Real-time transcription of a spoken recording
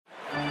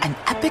An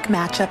epic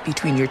matchup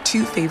between your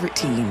two favorite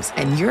teams,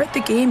 and you're at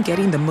the game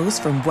getting the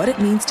most from what it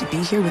means to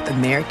be here with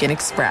American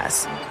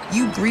Express.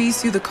 You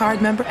breeze through the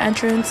card member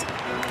entrance,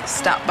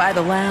 stop by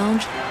the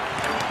lounge.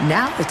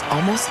 Now it's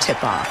almost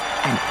tip-off,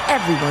 and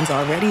everyone's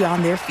already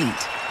on their feet.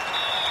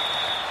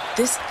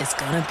 This is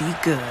gonna be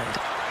good.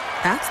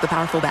 That's the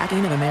powerful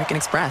backing of American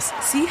Express.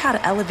 See how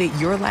to elevate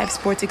your live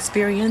sports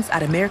experience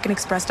at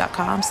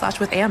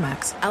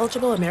americanexpress.com/with-Amex.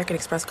 Eligible American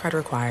Express card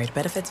required.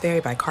 Benefits vary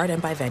by card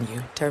and by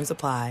venue. Terms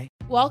apply.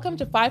 Welcome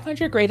to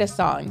 500 Greatest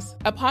Songs,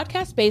 a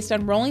podcast based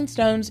on Rolling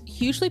Stone's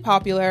hugely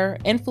popular,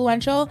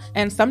 influential,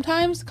 and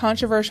sometimes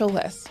controversial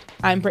list.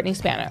 I'm Brittany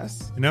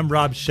Spanos. And I'm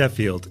Rob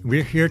Sheffield.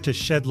 We're here to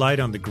shed light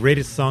on the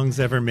greatest songs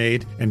ever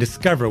made and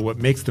discover what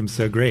makes them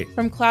so great.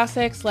 From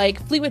classics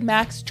like Fleetwood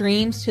Mac's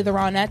Dreams to the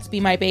Ronettes'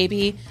 Be My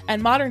Baby,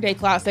 and modern-day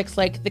classics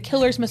like The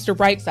Killer's Mr.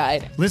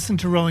 Brightside. Listen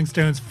to Rolling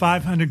Stone's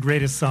 500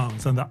 Greatest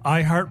Songs on the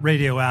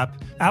iHeartRadio app,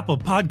 Apple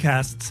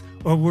Podcasts,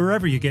 or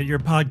wherever you get your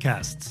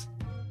podcasts.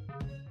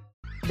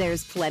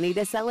 There's plenty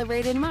to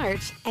celebrate in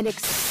March and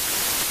National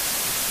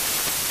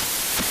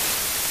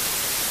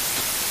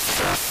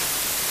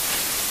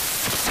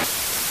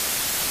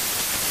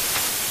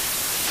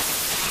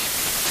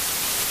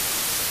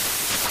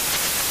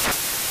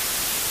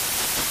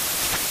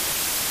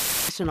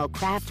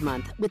Craft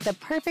Month with the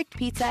perfect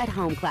pizza at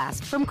home class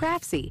from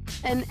Craftsy.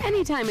 And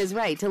anytime is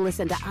right to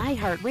listen to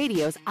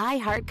iHeartRadio's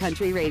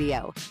iHeartCountry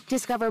Radio.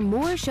 Discover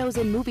more shows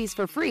and movies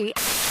for free.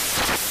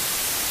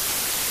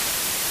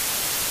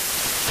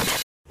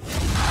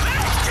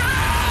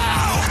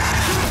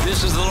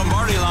 This is the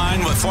Lombardi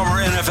Line with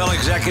former NFL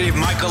executive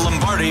Michael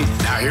Lombardi.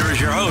 Now here is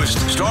your host,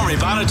 Stormy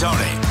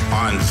Bonatoni,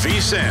 on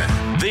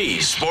VSiN, the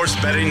Sports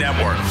Betting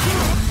Network.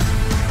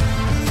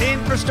 In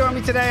for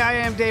Stormy today, I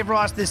am Dave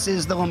Ross. This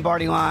is the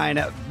Lombardi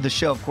Line. The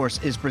show, of course,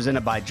 is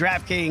presented by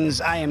DraftKings.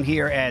 I am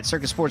here at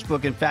Circus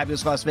Sportsbook in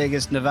fabulous Las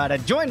Vegas, Nevada,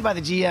 joined by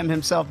the GM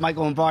himself,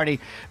 Michael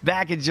Lombardi,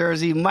 back in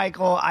Jersey.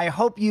 Michael, I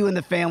hope you and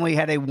the family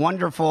had a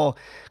wonderful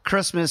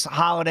Christmas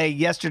holiday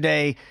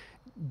yesterday.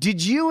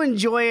 Did you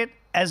enjoy it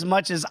as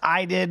much as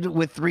I did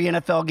with 3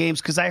 NFL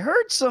games? Because I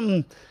heard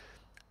some,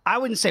 I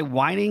wouldn't say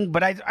whining,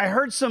 but I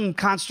heard some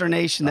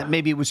consternation that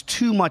maybe it was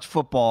too much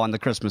football on the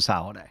Christmas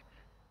holiday.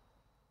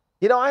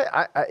 You know,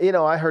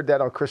 I heard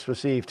that on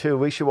Christmas Eve, too.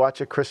 We should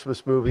watch a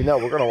Christmas movie. No,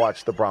 we're going to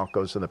watch the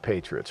Broncos and the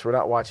Patriots. We're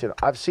not watching.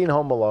 I've seen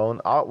Home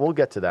Alone. We'll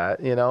get to that,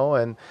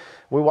 and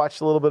we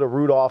watched a little bit of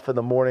Rudolph in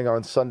the morning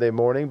on Sunday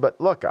morning. But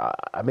look,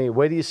 I mean,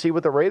 wait till you see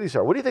what the ratings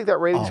are. What do you think that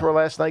ratings were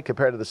last night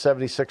compared to the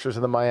 76ers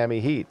and the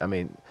Miami Heat? I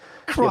mean,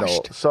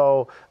 crushed.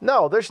 So,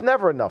 no, there's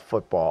never enough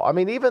football. I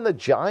mean, even the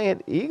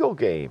Giant-Eagle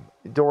game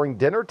during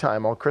dinner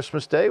time on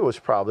Christmas Day was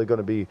probably going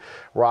to be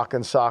rock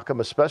and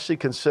sock'em, especially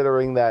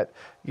considering that,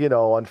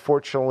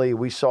 unfortunately,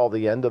 we saw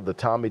the end of the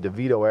Tommy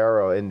DeVito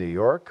era in New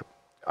York.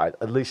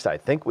 At least I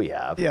think we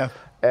have. Yeah.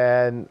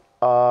 And,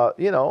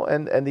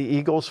 and the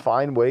Eagles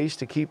find ways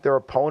to keep their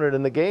opponent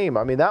in the game.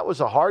 I mean, that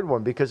was a hard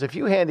one because if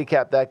you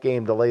handicap that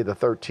game to lay the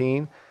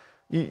 13,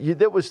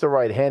 that was the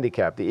right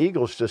handicap. The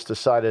Eagles just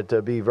decided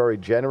to be very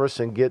generous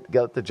and get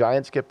the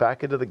Giants get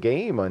back into the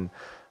game. And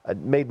it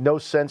made no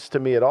sense to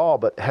me at all.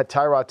 But had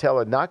Tyrod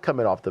Taylor not come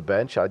in off the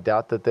bench, I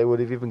doubt that they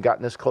would have even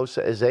gotten as close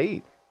as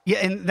 8. Yeah,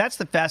 and that's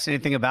the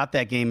fascinating thing about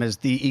that game is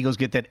the Eagles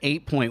get that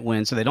 8-point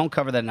win, so they don't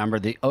cover that number.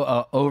 The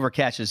over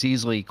catches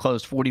easily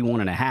closed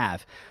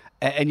 41.5.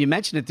 And you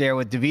mentioned it there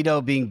with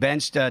DeVito being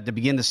benched to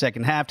begin the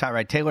second half.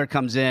 Tyrod Taylor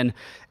comes in,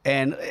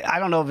 and I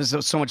don't know if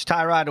it's so much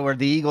Tyrod or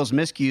the Eagles'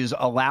 miscues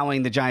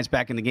allowing the Giants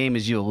back in the game,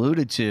 as you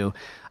alluded to.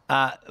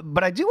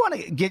 But I do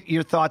want to get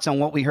your thoughts on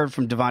what we heard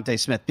from Devontae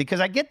Smith, because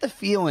I get the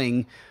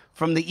feeling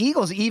from the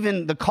Eagles,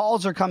 even the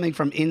calls are coming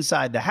from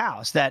inside the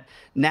house, that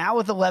now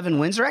with 11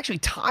 wins, they're actually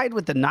tied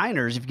with the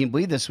Niners, if you can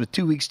believe this, with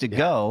 2 weeks to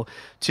go,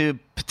 to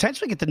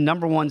potentially get the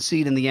number 1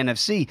 seed in the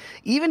NFC.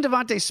 Even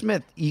Devontae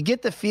Smith, you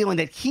get the feeling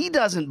that he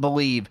doesn't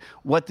believe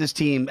what this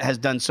team has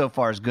done so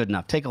far is good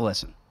enough. Take a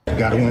listen.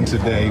 Got to win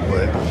today,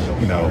 but,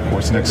 of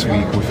course, next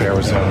week with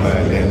Arizona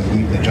and then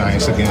meet the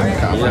Giants again.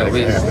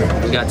 We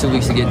got 2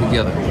 weeks to get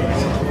together.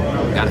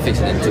 Got to fix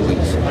it in 2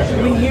 weeks.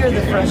 We hear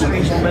the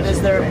frustration, but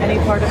is there any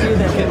part of you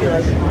that could be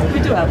like, we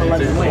do have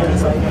 11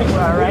 wins, like, we're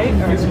all right?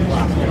 Or...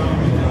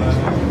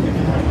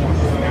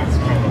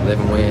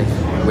 11 wins,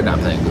 we're not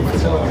playing good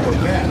football.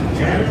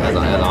 As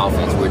an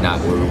offense, we're not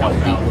where we want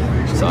to be.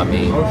 So, I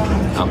mean,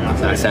 I'm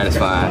not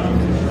satisfied.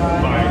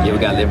 Yeah, we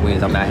got 11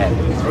 wins. I'm not happy.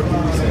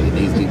 So it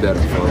needs to be better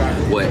for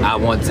what I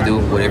want to do,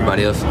 what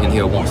everybody else in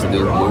here wants to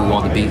do, where we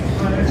want to be.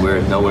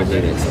 We're nowhere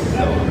near this.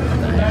 So,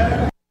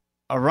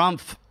 a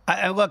rumph.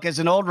 Look, as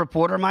an old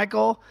reporter,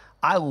 Michael,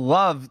 I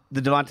love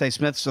the Devontae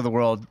Smiths of the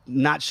world,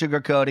 not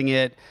sugarcoating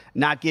it,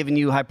 not giving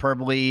you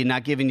hyperbole,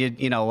 not giving you,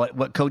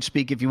 what coach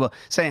speak, if you will,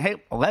 saying, hey,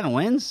 11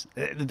 wins?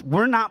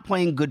 We're not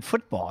playing good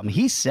football. I mean,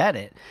 he said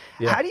it.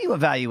 Yeah. How do you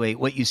evaluate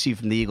what you see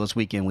from the Eagles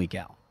week in, week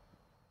out?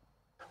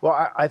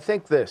 Well, I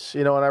think this,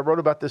 and I wrote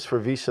about this for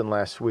VSiN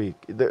last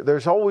week.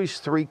 There's always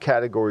three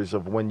categories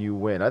of when you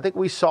win. I think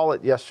we saw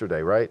it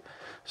yesterday, right?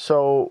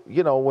 So,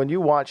 when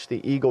you watch the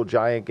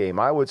Eagle-Giant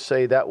game, I would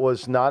say that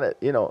was not,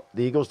 the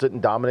Eagles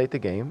didn't dominate the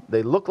game.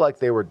 They looked like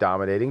they were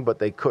dominating, but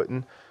they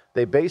couldn't.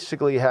 They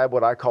basically had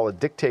what I call a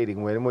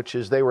dictating win, which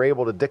is they were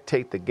able to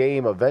dictate the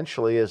game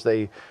eventually as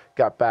they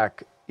got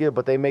back.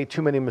 But they made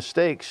too many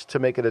mistakes to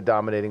make it a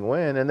dominating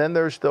win. And then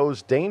there's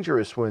those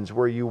dangerous wins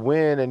where you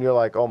win and you're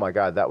like, oh, my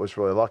God, that was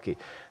really lucky.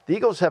 The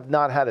Eagles have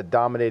not had a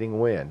dominating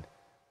win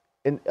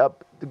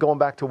going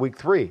back to week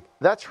 3.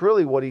 That's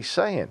really what he's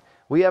saying.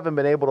 We haven't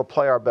been able to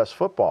play our best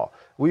football.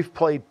 We've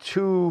played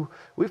some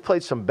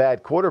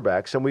bad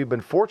quarterbacks, and we've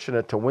been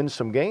fortunate to win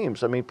some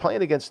games. I mean,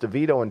 playing against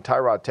DeVito and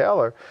Tyrod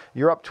Taylor,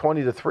 you're up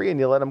 20-3 and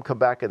you let them come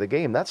back in the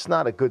game. That's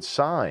not a good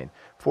sign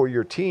for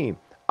your team.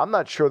 I'm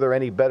not sure they're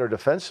any better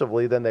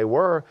defensively than they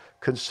were,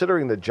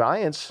 considering the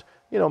Giants,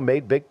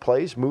 made big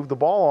plays, moved the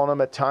ball on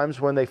them at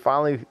times when they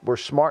finally were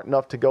smart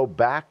enough to go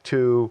back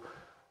to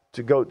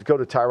go to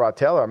Tyrod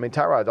Taylor. I mean,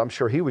 Tyrod, I'm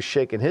sure he was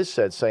shaking his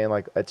head saying,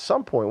 like, at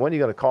some point, when are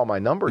you going to call my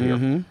number here?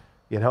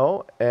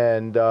 Mm-hmm.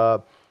 And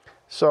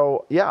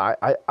so, yeah,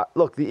 I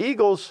look, the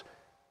Eagles,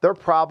 their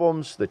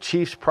problems, the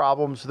Chiefs'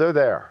 problems, they're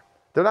there.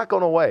 They're not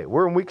going away.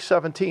 We're in week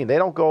 17. They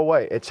don't go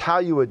away. It's how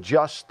you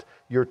adjust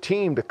your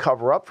team to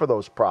cover up for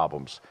those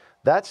problems.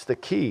 That's the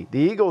key. The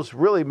Eagles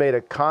really made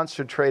a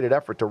concentrated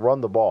effort to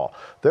run the ball.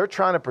 They're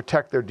trying to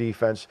protect their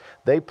defense.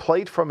 They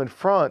played from in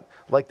front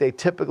like they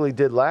typically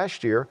did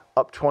last year,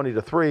 up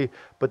 20-3,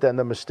 but then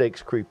the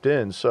mistakes creeped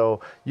in. So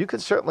you can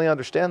certainly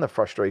understand the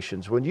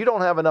frustrations. When you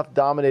don't have enough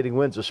dominating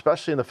wins,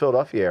 especially in the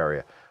Philadelphia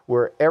area,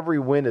 where every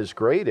win is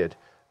graded,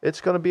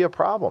 it's going to be a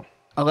problem.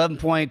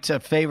 11-point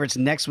favorites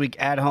next week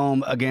at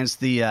home against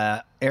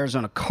the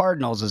Arizona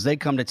Cardinals as they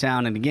come to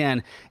town. And again,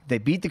 if they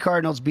beat the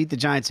Cardinals, beat the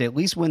Giants, they at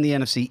least win the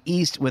NFC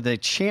East with a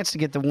chance to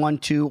get the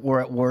 1-2 or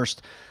at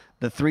worst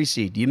the 3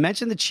 seed. You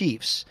mentioned the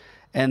Chiefs,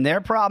 and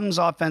their problems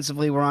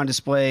offensively were on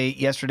display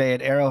yesterday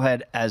at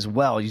Arrowhead as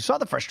well. You saw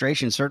the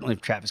frustration certainly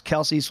of Travis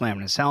Kelce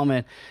slamming his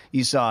helmet.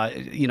 You saw,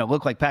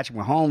 look like Patrick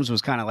Mahomes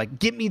was kind of like,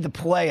 get me the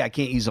play. I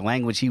can't use the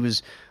language he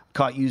was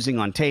caught using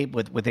on tape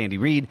with Andy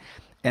Reid.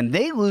 And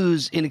they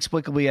lose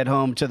inexplicably at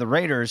home to the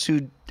Raiders,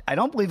 who I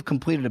don't believe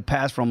completed a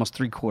pass for almost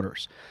 3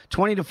 quarters.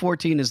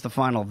 20-14 is the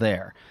final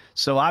there.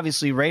 So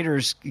obviously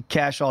Raiders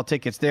cash all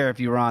tickets there if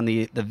you were on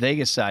the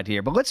Vegas side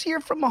here. But let's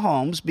hear from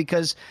Mahomes,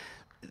 because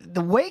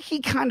the way he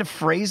kind of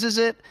phrases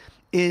it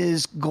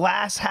is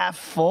glass half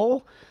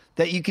full,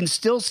 that you can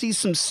still see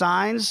some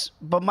signs.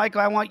 But Michael,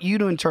 I want you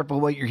to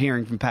interpret what you're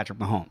hearing from Patrick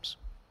Mahomes.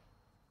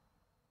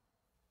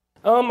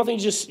 I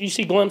think you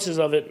see glimpses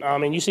of it. I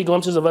mean, you see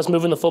glimpses of us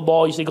moving the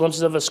football. You see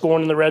glimpses of us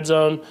scoring in the red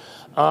zone.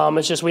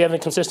 It's just we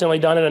haven't consistently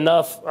done it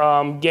enough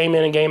game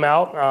in and game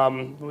out.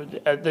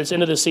 At this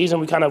end of the season,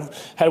 we kind of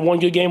had one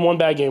good game, one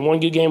bad game, one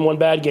good game, one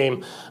bad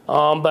game.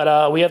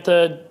 But we have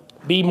to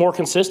be more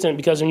consistent,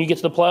 because when you get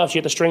to the playoffs, you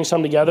have to string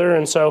some together.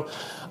 And so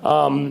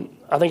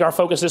I think our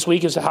focus this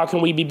week is how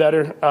can we be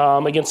better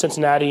against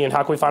Cincinnati, and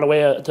how can we find a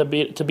way to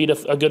beat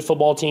a good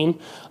football team.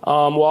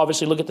 We'll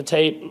obviously look at the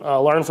tape,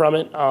 learn from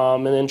it,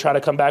 and then try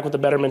to come back with a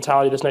better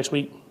mentality this next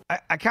week.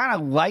 I kind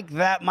of like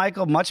that,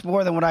 Michael, much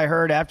more than what I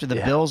heard after the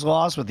Bills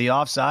loss with the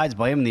offsides,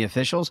 blaming the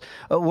officials.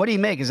 What do you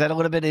make? Is that a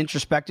little bit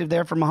introspective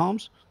there from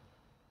Mahomes?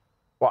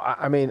 Well,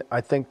 I mean,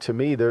 I think to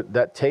me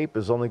that tape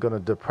is only going to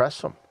depress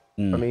them.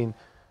 I mean,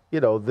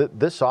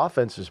 this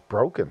offense is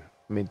broken.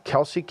 I mean,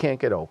 Kelce can't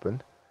get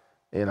open.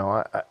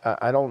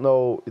 I don't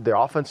know. The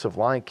offensive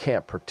line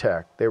can't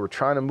protect. They were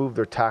trying to move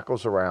their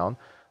tackles around.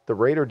 The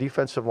Raider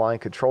defensive line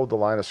controlled the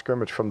line of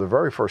scrimmage from the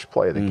very first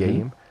play of the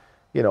game.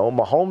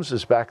 Mahomes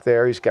is back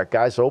there. He's got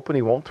guys open.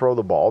 He won't throw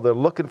the ball. They're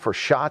looking for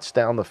shots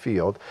down the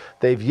field.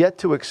 They've yet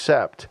to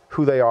accept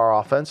who they are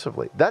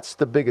offensively. That's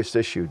the biggest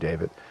issue,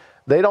 David.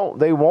 They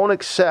won't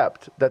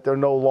accept that they're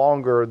no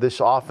longer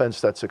this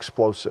offense that's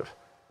explosive.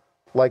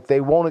 Like,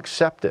 they won't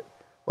accept it.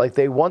 Like,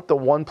 they want the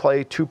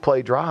 1-play,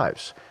 2-play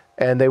drives,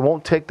 and they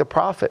won't take the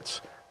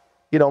profits.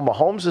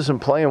 Mahomes isn't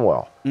playing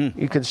well.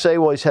 You can say,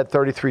 well, he's had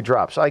 33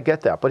 drops. I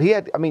get that. But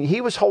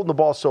he was holding the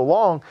ball so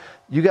long,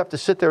 you have to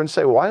sit there and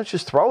say, well, why don't you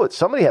just throw it?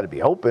 Somebody had to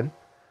be open,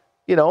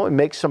 and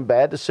make some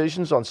bad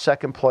decisions on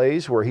second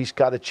plays where he's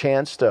got a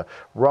chance to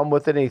run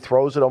with it, and he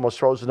throws it, almost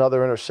throws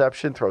another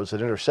interception, throws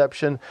an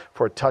interception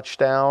for a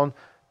touchdown.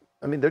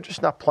 I mean, they're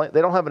just not playing.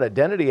 They don't have an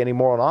identity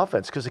anymore on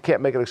offense because they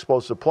can't make an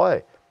explosive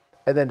play.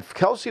 And then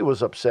Kelce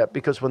was upset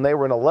because when they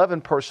were in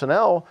 11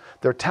 personnel,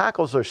 their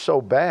tackles are so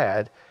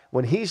bad.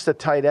 When he's the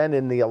tight end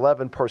in the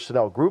 11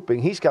 personnel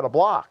grouping, he's got to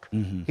block.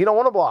 He don't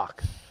want to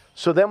block.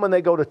 So then when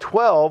they go to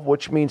 12,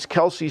 which means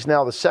Kelce's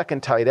now the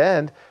second tight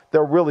end,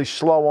 they're really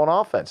slow on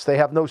offense. They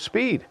have no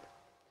speed.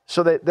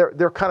 So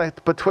they're kind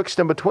of betwixt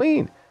and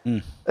between.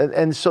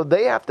 And so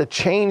they have to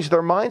change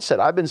their mindset.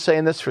 I've been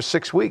saying this for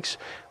 6 weeks.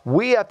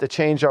 We have to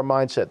change our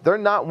mindset. They're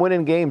not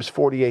winning games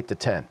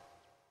 48-10.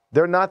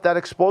 They're not that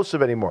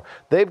explosive anymore.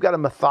 They've got to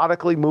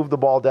methodically move the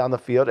ball down the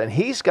field, and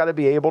he's got to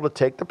be able to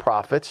take the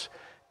profits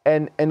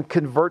and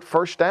convert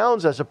first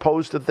downs as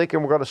opposed to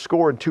thinking we're going to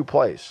score in 2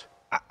 plays.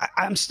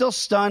 I'm still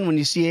stunned when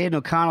you see Aiden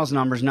O'Connell's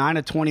numbers, 9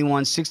 of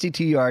 21,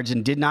 62 yards,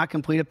 and did not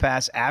complete a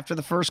pass after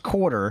the first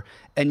quarter,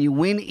 and you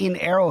win in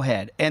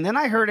Arrowhead. And then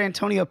I heard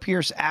Antonio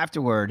Pierce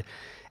afterward,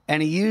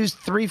 and he used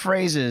 3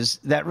 phrases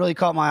that really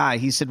caught my eye.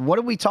 He said, what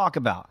did we talk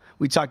about?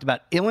 We talked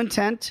about ill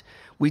intent,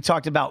 we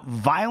talked about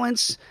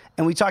violence,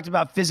 and we talked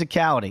about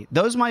physicality.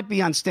 Those might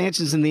be on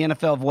stanchions in the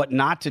NFL of what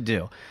not to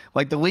do.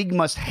 Like, the league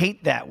must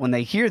hate that when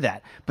they hear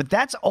that. But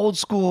that's old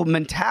school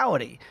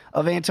mentality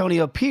of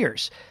Antonio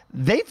Pierce.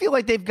 They feel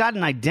like they've got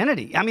an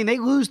identity. I mean, they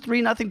lose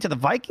 3-0 to the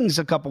Vikings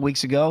a couple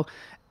weeks ago,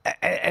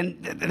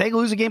 and they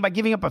lose a game by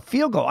giving up a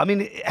field goal. I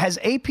mean, has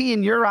AP,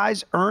 in your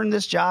eyes, earned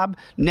this job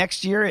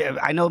next year?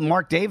 I know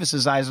Mark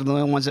Davis's eyes are the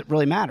only ones that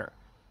really matter.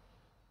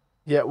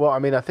 Yeah, well, I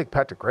mean, I think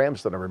Patrick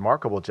Graham's done a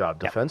remarkable job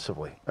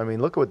defensively. I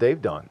mean, look at what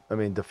they've done. I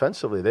mean,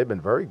 defensively, they've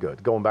been very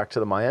good. Going back to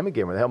the Miami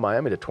game, where they held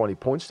Miami to 20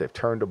 points, they've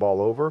turned the ball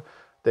over.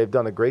 They've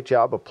done a great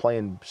job of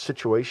playing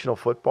situational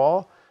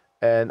football.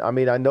 And, I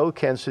mean, I know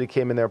Kansas City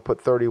came in there and put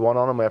 31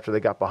 on them after they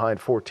got behind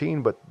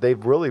 14, but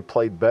they've really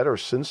played better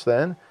since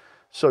then.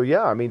 So,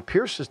 yeah, I mean,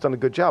 Pierce has done a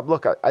good job.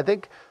 Look, I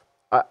think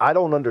I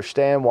don't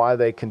understand why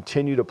they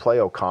continue to play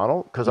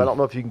O'Connell, because I don't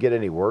know if you can get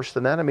any worse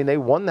than that. I mean, they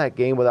won that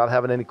game without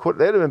having any –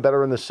 they'd have been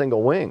better in the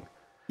single wing.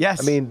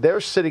 Yes. I mean, they're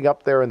sitting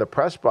up there in the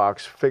press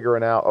box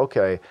figuring out,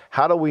 okay,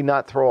 how do we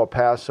not throw a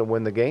pass and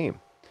win the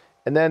game?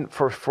 And then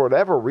for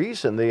whatever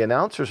reason, the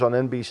announcers on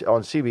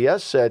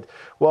CBS said,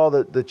 well,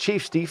 the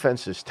Chiefs'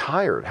 defense is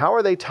tired. How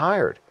are they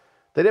tired?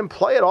 They didn't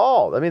play at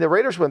all. I mean, the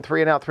Raiders went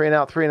 3 and out, 3 and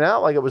out, 3 and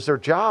out like it was their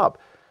job.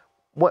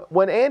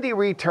 When Andy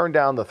Reid turned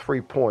down the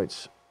 3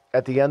 points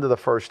at the end of the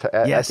first,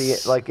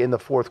 like in the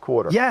fourth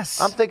quarter.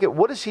 Yes. I'm thinking,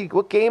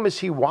 what game is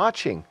he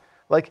watching?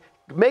 Like,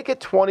 make it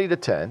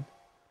 20-10.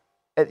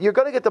 You're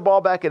going to get the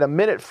ball back in a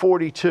minute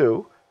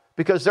 42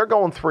 because they're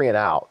going 3 and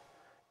out.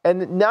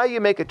 And now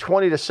you make it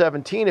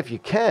 20-17 if you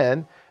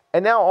can.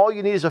 And now all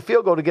you need is a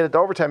field goal to get it to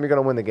overtime. You're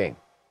going to win the game.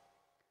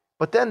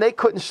 But then they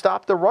couldn't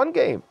stop the run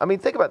game. I mean,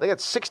 think about it. They got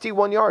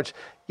 61 yards.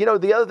 You know,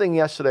 the other thing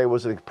yesterday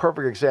was a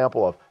perfect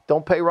example of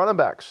don't pay running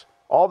backs.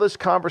 All this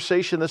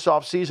conversation this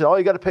offseason,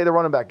 you got to pay the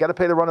running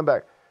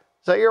back,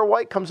 Zaire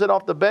White comes in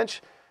off the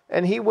bench,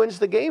 and he wins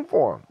the game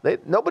for him.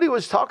 Nobody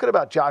was talking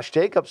about Josh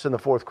Jacobs in the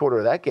fourth quarter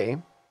of that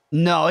game.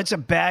 No, it's a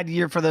bad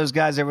year for those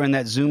guys that were in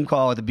that Zoom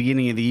call at the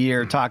beginning of the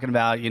year talking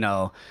about,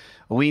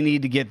 we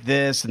need to get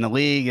this, and the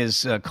league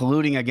is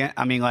colluding again.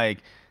 I mean,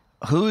 like,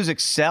 who's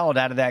excelled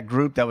out of that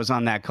group that was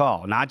on that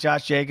call? Not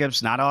Josh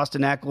Jacobs, not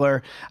Austin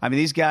Eckler. I mean,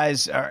 these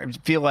guys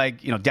feel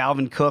like,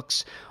 Dalvin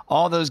Cooks,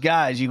 all those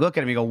guys, you look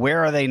at them, you go,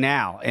 where are they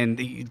now?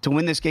 And to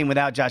win this game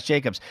without Josh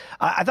Jacobs.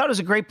 I thought it was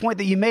a great point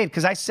that you made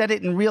because I said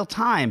it in real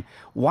time.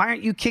 Why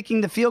aren't you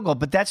kicking the field goal?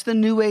 But that's the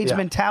new age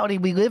mentality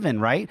we live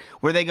in, right?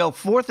 Where they go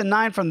 4th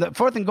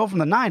and goal from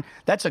the 9.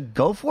 That's a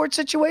go for it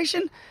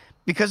situation.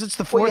 Because it's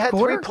the fourth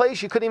quarter? You had 3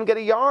 plays, you couldn't even get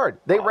a yard.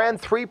 They ran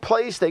 3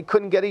 plays, they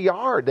couldn't get a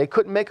yard. They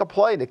couldn't make a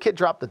play. The kid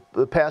dropped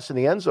the pass in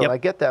the end zone. Yep. I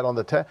get that on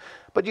the 10.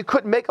 But you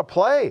couldn't make a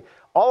play.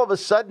 All of a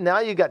sudden,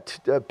 now you got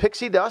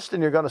pixie dust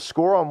and you're going to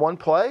score on 1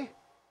 play?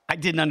 I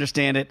didn't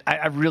understand it.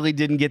 I really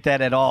didn't get that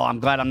at all. I'm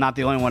glad I'm not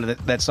the only one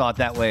that saw it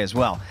that way as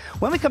well.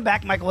 When we come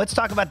back, Michael, let's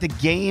talk about the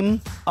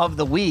game of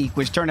the week,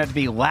 which turned out to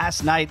be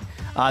last night.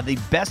 The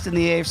best in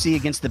the AFC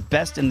against the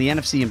best in the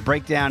NFC, and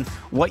break down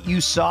what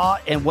you saw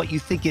and what you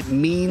think it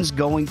means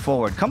going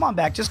forward. Come on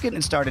back. Just getting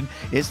it started.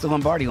 It's the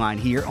Lombardi Line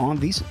here on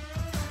VSiN.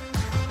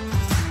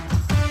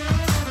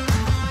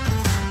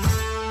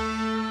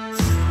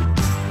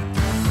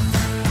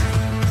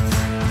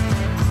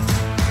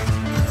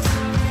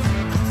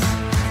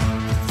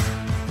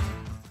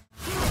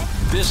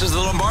 This is the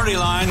Lombardi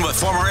Line with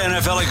former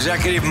NFL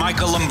executive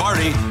Michael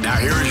Lombardi. Now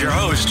here is your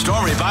host,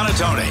 Stormy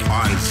Bonatoni,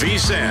 on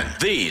VSiN,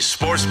 the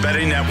Sports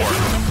Betting Network.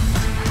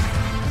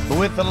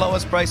 With the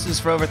lowest prices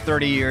for over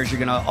 30 years, you're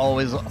going to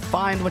always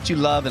find what you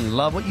love and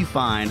love what you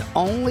find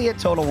only at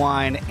Total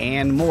Wine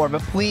and More.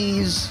 But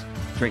please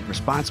drink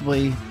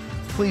responsibly.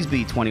 Please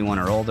be 21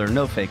 or older.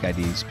 No fake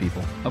IDs,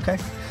 people. Okay?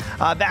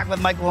 Back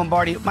with Michael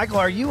Lombardi. Michael,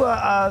 are you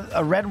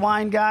a red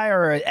wine guy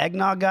or an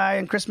eggnog guy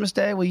on Christmas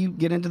Day? Will you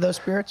get into those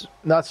spirits?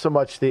 Not so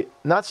much the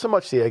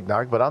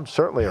eggnog, but I'm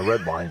certainly a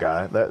red wine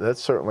guy.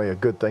 That's certainly a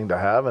good thing to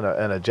have, and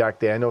a Jack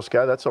Daniel's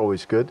guy. That's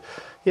always good.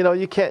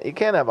 You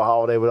can't have a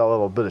holiday without a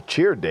little bit of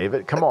cheer,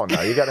 David. Come on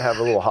now, you got to have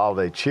a little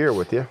holiday cheer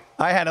with you.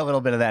 I had a little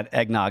bit of that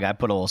eggnog. I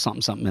put a little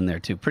something in there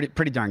too.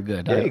 Pretty darn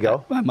good. There you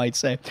go. I might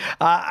say.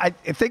 I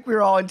think we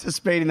were all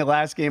anticipating the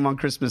last game on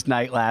Christmas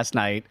night last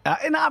night,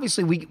 and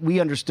obviously we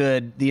understood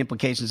the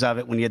implications of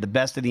it when you had the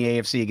best in the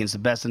AFC against the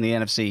best in the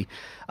NFC,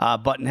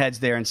 button heads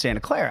there in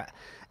Santa Clara.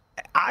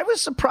 I was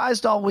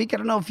surprised all week. I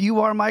don't know if you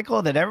are,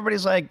 Michael, that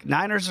everybody's like,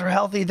 Niners are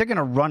healthy. They're going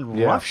to run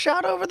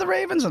roughshod over the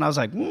Ravens. And I was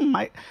like,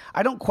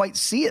 I don't quite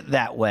see it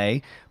that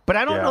way. But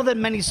I don't know that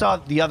many saw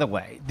it the other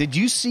way. Did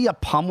you see a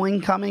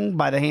pummeling coming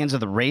by the hands of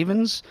the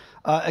Ravens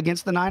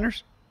against the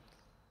Niners?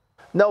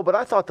 No, but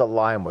I thought the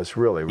line was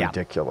really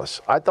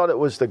ridiculous. I thought it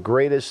was the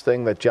greatest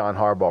thing that John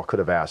Harbaugh could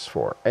have asked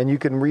for. And you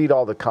can read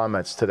all the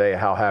comments today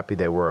how happy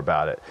they were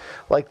about it.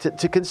 Like,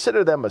 to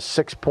consider them a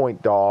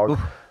 6-point dog,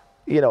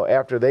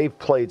 after they've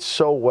played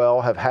so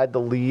well, have had the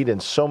lead in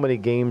so many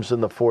games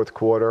in the fourth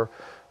quarter.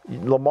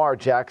 Lamar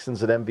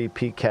Jackson's an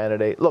MVP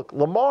candidate. Look,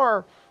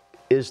 Lamar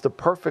is the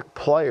perfect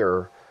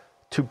player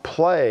to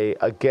play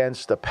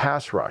against a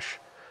pass rush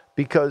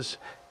because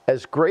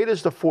as great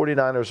as the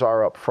 49ers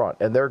are up front,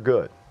 and they're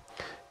good,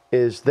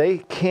 is they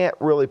can't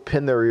really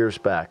pin their ears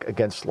back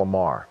against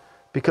Lamar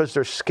because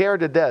they're scared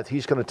to death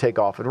he's going to take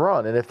off and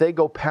run. And if they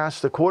go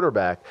past the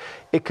quarterback,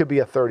 it could be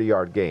a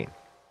 30-yard gain.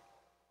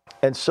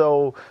 And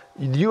so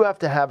you have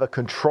to have a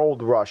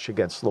controlled rush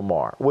against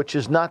Lamar, which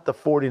is not the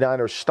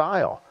 49ers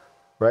style,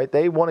 right?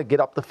 They want to get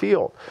up the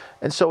field.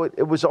 And so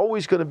it was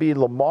always going to be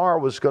Lamar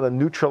was going to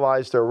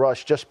neutralize their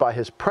rush just by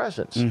his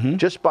presence,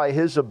 just by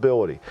his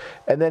ability.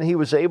 And then he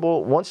was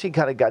able, once he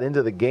kind of got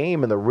into the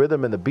game and the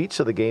rhythm and the beats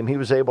of the game, he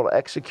was able to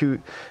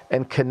execute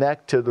and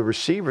connect to the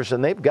receivers.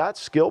 And they've got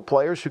skilled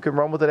players who can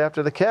run with it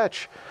after the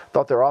catch.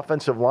 Thought their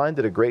offensive line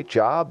did a great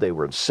job. They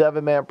were in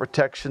 7-man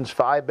protections,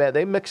 5-man.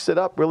 They mixed it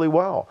up really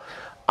well.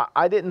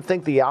 I didn't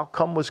think the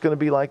outcome was going to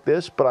be like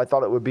this, but I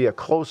thought it would be a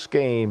close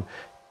game.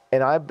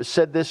 And I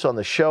said this on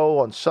the show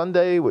on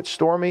Sunday with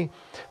Stormy,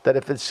 that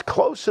if it's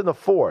close in the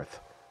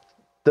fourth,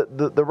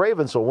 the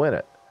Ravens will win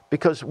it.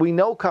 Because we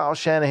know Kyle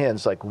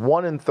Shanahan's like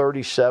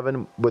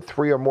 1-37 with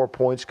 3 or more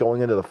points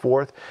going into the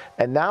fourth.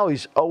 And now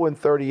he's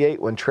 0-38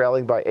 when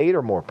trailing by 8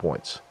 or more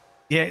points.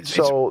 Yeah.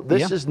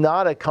 This is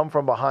not a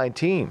come-from-behind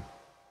team.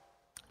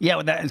 Yeah,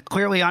 well, that is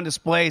clearly on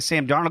display.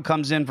 Sam Darnold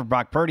comes in for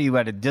Brock Purdy, who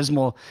had a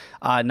dismal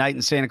night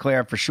in Santa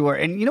Clara for sure.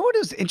 And you know what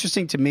is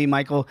interesting to me,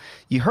 Michael?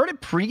 You heard it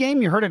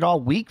pregame, you heard it all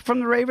week from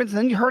the Ravens, and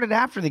then you heard it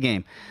after the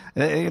game.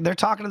 They're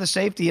talking to the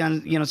safety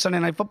on Sunday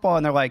Night Football,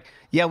 and they're like,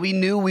 yeah, we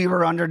knew we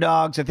were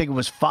underdogs. I think it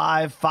was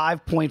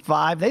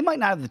 5.5. They might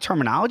not have the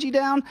terminology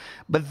down,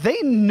 but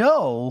they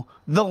know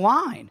the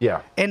line.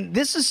 Yeah. And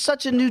this is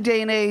such a new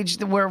day and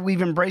age where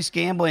we've embraced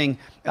gambling,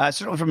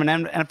 certainly from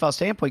an NFL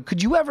standpoint.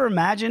 Could you ever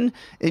imagine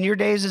in your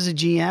days as a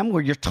GM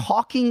where you're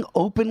talking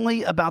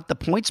openly about the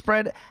point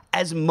spread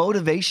as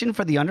motivation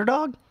for the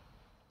underdog?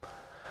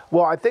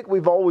 Well, I think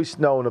we've always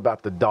known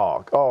about the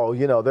dog. Oh,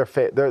 they're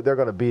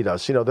going to beat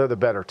us. They're the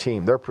better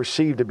team. They're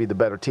perceived to be the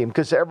better team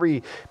because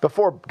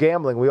before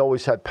gambling, we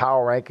always had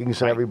power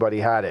rankings and everybody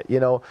had it.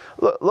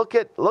 Look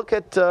at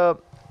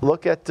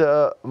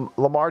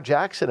Lamar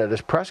Jackson at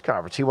his press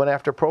conference. He went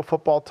after Pro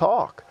Football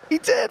Talk. He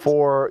did He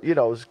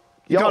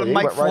called him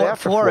Mike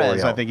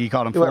Flores. I think he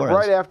called him Flores. Went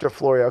right after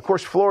Florio. Of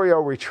course,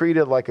 Florio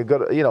retreated like a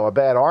good, a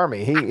bad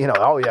army. He,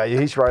 oh yeah,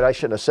 he's right. I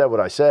shouldn't have said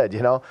what I said.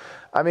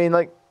 I mean,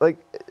 like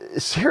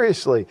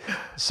seriously.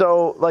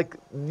 So,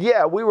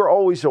 we were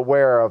always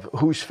aware of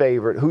who's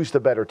favorite, who's the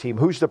better team,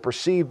 who's the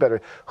perceived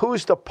better,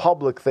 who's the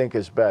public think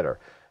is better.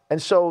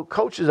 And so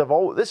coaches have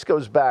this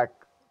goes back,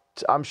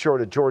 I'm sure,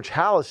 to George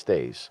Halas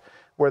days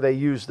where they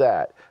used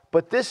that.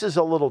 But this is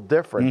a little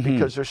different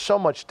because there's so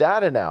much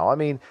data now. I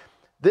mean,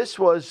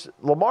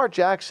 Lamar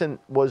Jackson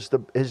was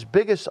his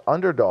biggest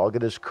underdog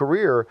in his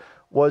career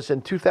was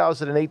in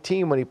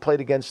 2018 when he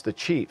played against the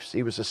Chiefs.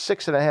 He was a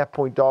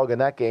 6.5-point dog in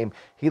that game.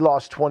 He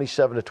lost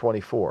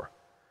 27-24.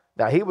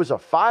 Now, he was a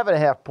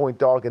 5.5-point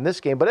dog in this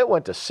game, but it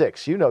went to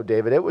 6.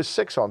 David, it was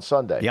 6 on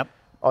Sunday. Yep.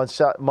 On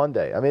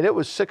Monday. I mean, it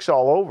was 6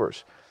 all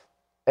overs.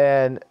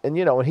 And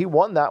he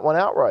won that one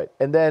outright.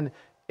 And then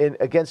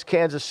against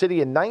Kansas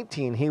City in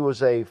 19, he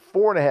was a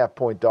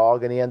 4.5-point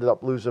dog, and he ended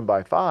up losing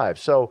by 5.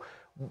 So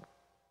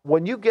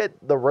when you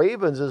get the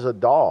Ravens as a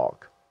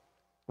dog,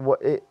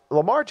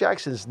 Lamar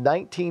Jackson's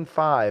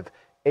 19.5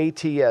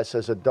 ATS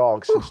as a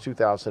dog since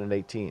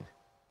 2018.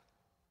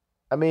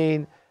 I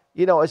mean,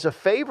 as a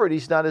favorite,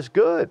 he's not as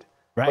good.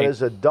 Right. But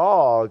as a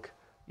dog,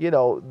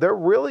 they're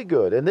really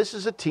good. And this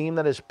is a team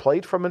that has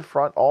played from in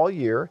front all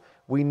year.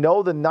 We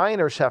know the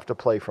Niners have to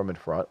play from in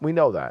front. We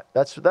know that.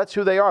 That's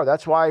who they are.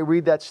 That's why I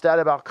read that stat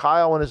about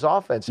Kyle and his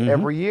offense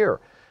every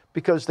year.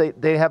 Because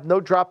they have no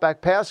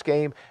drop-back pass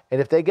game, and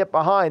if they get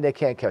behind, they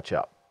can't catch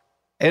up.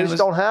 They just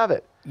don't have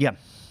it. Yeah.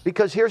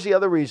 Because here's the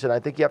other reason I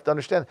think you have to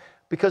understand.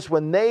 Because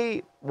when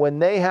they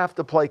have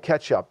to play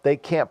catch-up, they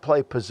can't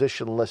play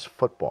positionless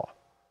football.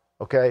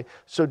 Okay?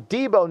 So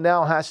Debo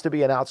now has to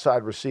be an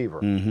outside receiver.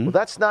 Well,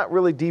 that's not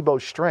really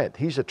Debo's strength.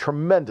 He's a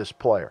tremendous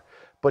player.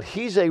 But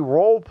he's a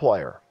role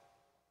player.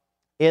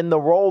 In the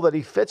role that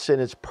he fits in,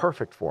 it's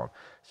perfect for him.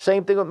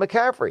 Same thing with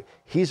McCaffrey.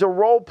 He's a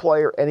role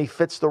player, and he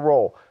fits the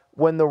role.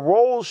 When the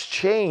roles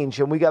change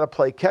and we got to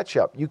play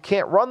catch-up, you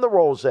can't run the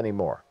roles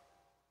anymore,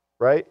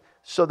 right?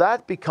 So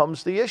that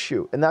becomes the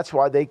issue, and that's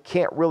why they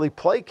can't really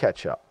play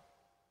catch-up.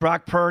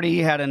 Brock Purdy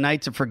had a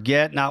night to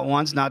forget, not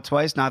once, not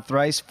twice, not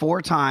thrice.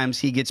 4 times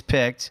he gets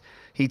picked.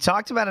 He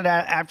talked about it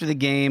after the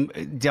game.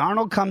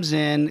 Darnold comes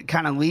in,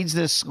 kind of leads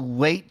this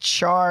late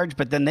charge,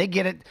 but then they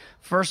get it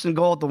first and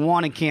goal at the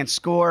 1 and can't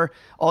score.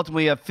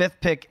 Ultimately, a 5th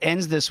pick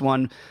ends this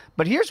one.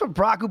 But here's what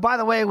Brock, who, by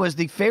the way, was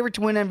the favorite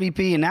to win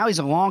MVP, and now he's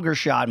a longer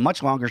shot,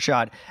 much longer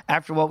shot,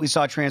 after what we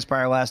saw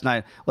transpire last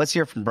night. Let's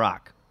hear from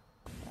Brock.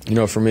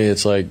 For me,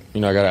 it's like, I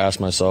got to ask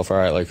myself, all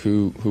right, like,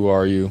 who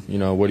are you?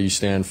 What do you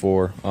stand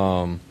for?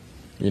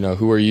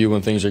 Who are you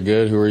when things are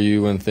good? Who are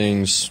you when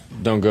things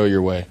don't go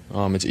your way?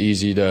 It's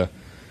easy to,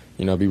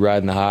 be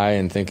riding the high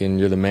and thinking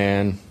you're the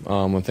man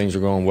when things are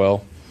going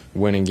well,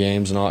 winning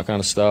games and all that kind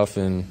of stuff,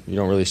 and you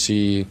don't really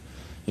see,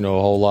 a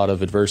whole lot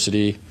of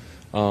adversity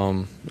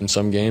in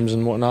some games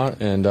and whatnot.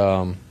 And,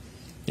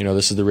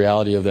 this is the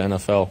reality of the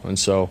NFL. And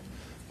so,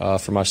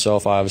 for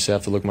myself, I obviously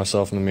have to look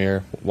myself in the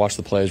mirror, watch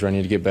the plays where I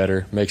need to get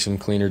better, make some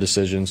cleaner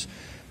decisions,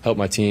 help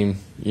my team,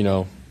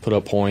 put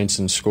up points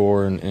and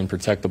score and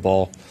protect the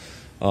ball.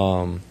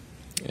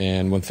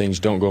 And when things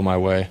don't go my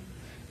way,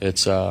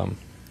 it's,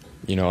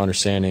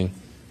 understanding,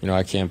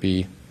 I can't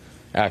be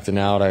acting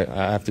out.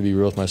 I have to be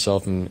real with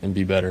myself and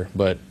be better.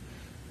 But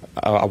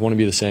I want to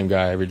be the same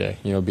guy every day,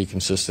 be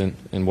consistent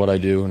in what I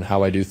do and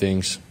how I do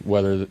things,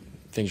 whether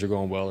things are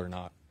going well or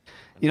not.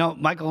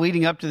 Michael,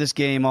 leading up to this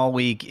game all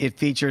week, it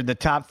featured the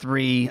top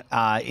 3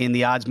 in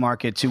the odds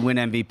market to win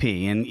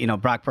MVP.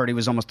 And, Brock Purdy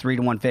was almost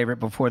 3-1 favorite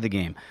before the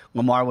game.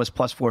 Lamar was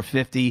plus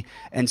 450,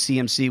 and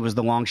CMC was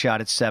the long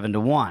shot at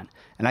 7-1.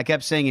 And I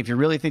kept saying, if you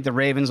really think the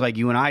Ravens, like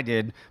you and I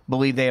did,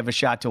 believe they have a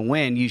shot to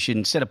win, you should,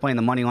 instead of playing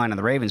the money line on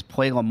the Ravens,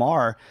 play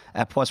Lamar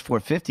at plus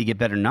 450, get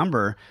better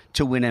number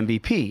to win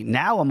MVP.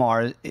 Now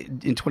Lamar,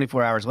 in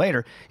 24 hours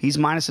later, he's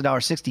minus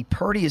 $1.60.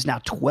 Purdy is now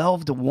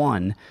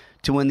 12-1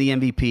 to win the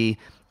MVP.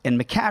 And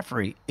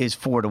McCaffrey is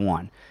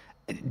 4-1.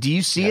 Do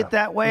you see it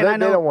that way? They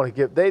don't want to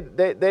give. They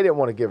didn't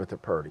want to give it to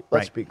Purdy.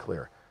 Let's be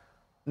clear.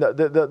 No,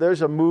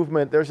 there's a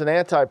movement. There's an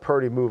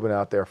anti-Purdy movement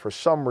out there for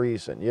some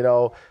reason.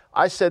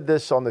 I said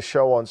this on the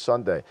show on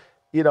Sunday.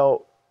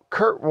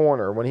 Kurt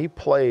Warner, when he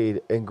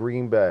played in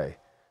Green Bay,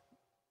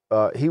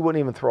 he wouldn't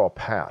even throw a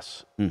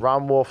pass.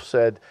 Ron Wolf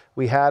said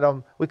we had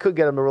him. We could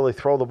get him to really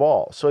throw the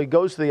ball. So he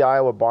goes to the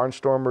Iowa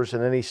Barnstormers,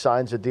 and then he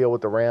signs a deal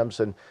with the Rams.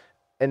 And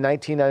in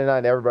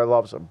 1999, everybody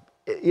loves him.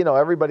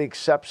 Everybody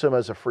accepts him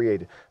as a free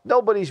agent.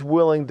 Nobody's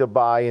willing to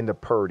buy into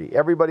Purdy.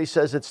 Everybody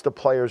says it's the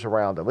players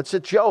around him. It's a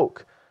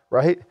joke,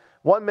 right?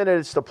 1 minute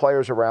it's the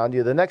players around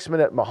you. The next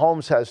minute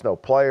Mahomes has no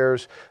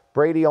players.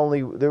 The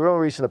only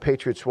reason the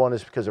Patriots won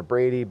is because of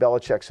Brady.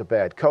 Belichick's a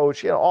bad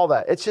coach. All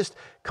that. It's just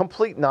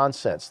complete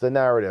nonsense, the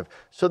narrative.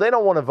 So they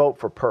don't want to vote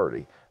for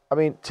Purdy.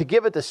 To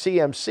give it to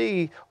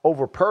CMC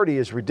over Purdy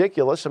is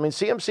ridiculous.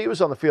 CMC was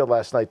on the field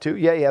last night too.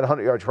 Yeah, he had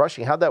 100 yards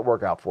rushing. How'd that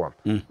work out for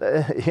him?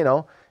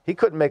 He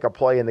couldn't make a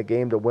play in the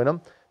game to win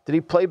them. Did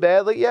he play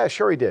badly? Yeah,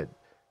 sure he did.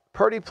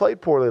 Purdy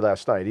played poorly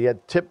last night. He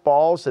had tipped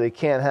balls that he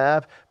can't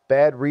have.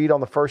 Bad read on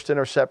the first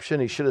interception.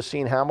 He should have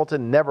seen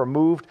Hamilton. Never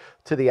moved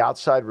to the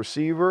outside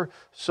receiver.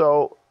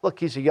 So, look,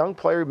 he's a young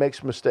player. He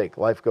makes a mistake.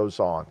 Life goes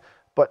on.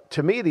 But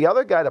to me, the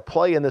other guy to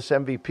play in this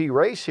MVP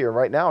race here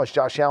right now is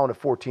Josh Allen at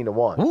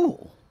 14-1.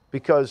 Ooh.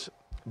 Because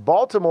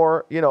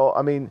Baltimore,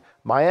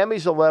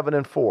 Miami's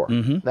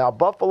 11-4. Now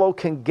Buffalo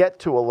can get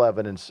to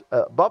 11, and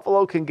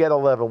Buffalo can get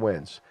 11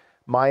 wins.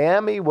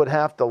 Miami would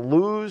have to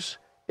lose.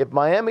 If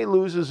Miami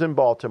loses in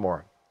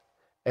Baltimore,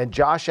 and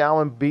Josh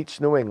Allen beats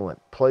New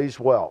England, plays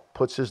well,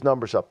 puts his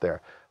numbers up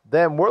there,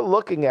 then we're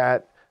looking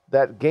at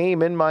that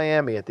game in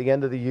Miami at the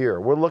end of the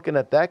year. We're looking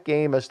at that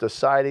game as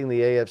deciding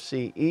the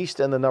AFC East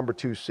and the number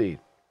 2 seed.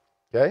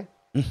 Okay.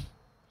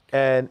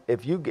 And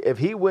if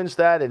he wins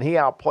that and he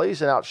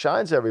outplays and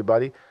outshines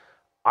everybody,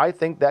 I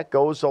think that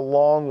goes a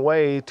long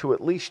way to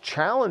at least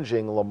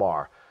challenging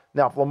Lamar.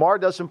 Now, if Lamar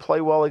doesn't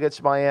play well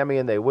against Miami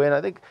and they win,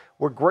 I think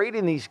we're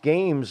grading these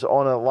games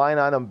on a line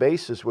item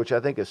basis, which I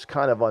think is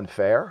kind of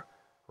unfair,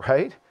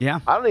 right?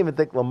 Yeah. I don't even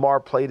think Lamar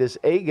played his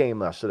A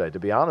game yesterday, to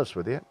be honest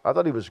with you. I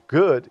thought he was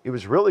good. He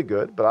was really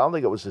good, but I don't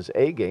think it was his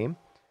A game.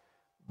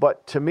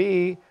 But to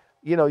me,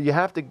 you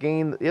have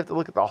to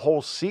look at the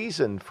whole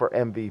season for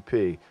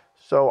MVP.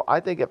 So I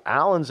think if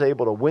Allen's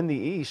able to win the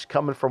East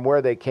coming from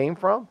where they came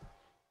from,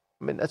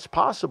 that's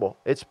possible.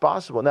 It's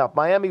possible. Now, if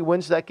Miami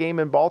wins that game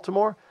in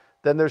Baltimore,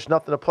 then there's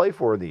nothing to play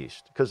for in the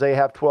East because they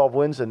have 12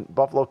 wins and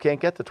Buffalo can't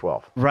get to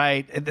 12.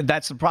 Right.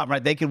 That's the problem,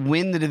 right? They could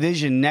win the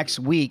division next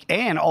week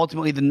and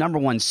ultimately the number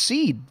 1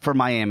 seed for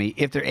Miami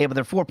if they're able.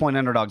 They're 4-point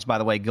underdogs, by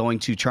the way, going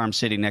to Charm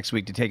City next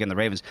week to take on the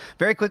Ravens.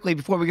 Very quickly,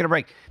 before we get a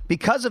break,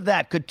 because of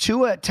that, could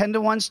Tua at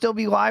 10-1 still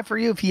be live for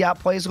you if he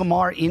outplays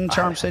Lamar in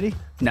Charm City?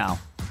 No.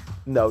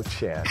 No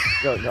chance.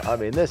 No.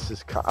 This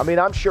is.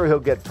 I'm sure he'll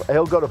go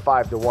to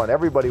 5-1.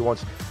 Everybody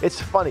wants.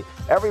 It's funny.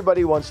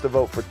 Everybody wants to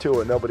vote for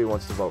Tua. Nobody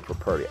wants to vote for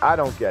Purdy. I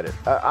don't get it.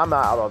 I'm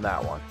out on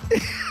that one.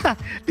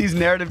 These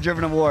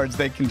narrative-driven awards,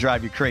 they can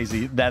drive you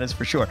crazy. That is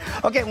for sure.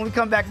 Okay, when we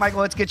come back, Michael,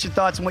 let's get your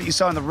thoughts on what you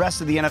saw in the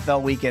rest of the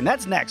NFL weekend.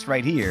 That's next,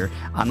 right here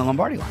on the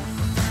Lombardi Line.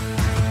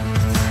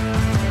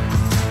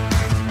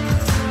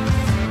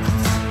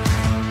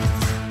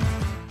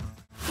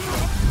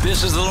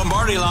 This is the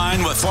Lombardi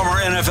Line with former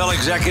NFL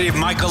executive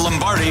Michael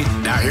Lombardi.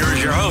 Now here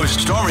is your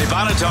host, Stormy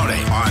Buonantony,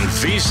 on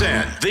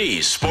VSiN,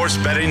 the Sports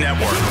Betting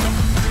Network.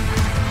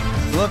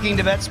 Looking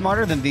to bet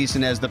smarter? Than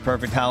VSiN has the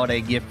perfect holiday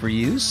gift for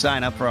you.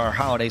 Sign up for our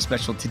holiday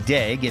special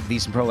today. Get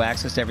VSiN Pro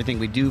access to everything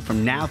we do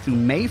from now through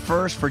May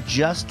 1st for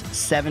just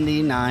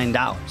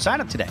 $79. Sign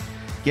up today.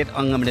 Get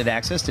unlimited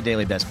access to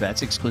daily best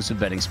bets, exclusive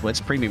betting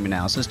splits, premium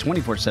analysis,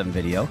 24/7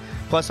 video,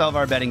 plus all of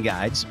our betting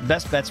guides,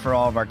 best bets for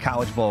all of our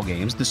college bowl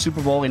games, the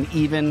Super Bowl, and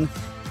even,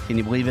 can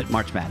you believe it,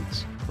 March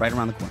Madness, right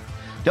around the corner.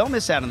 Don't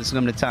miss out on this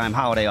limited time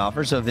holiday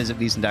offer, so visit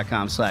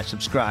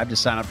VSiN.com/subscribe to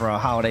sign up for our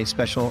holiday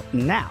special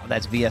now.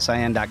 That's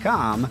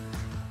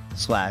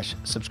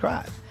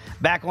VSIN.com/subscribe.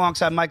 Back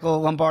alongside Michael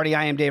Lombardi,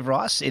 I am Dave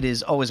Ross. It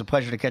is always a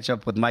pleasure to catch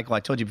up with Michael. I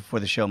told you before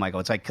the show, Michael,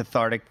 it's like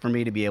cathartic for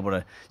me to be able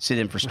to sit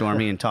in for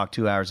Stormy and talk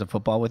 2 hours of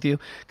football with you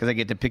because I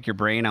get to pick your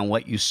brain on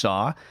what you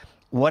saw.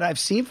 What I've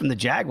seen from the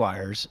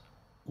Jaguars,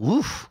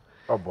 oof.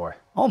 Oh, boy.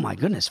 Oh, my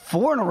goodness.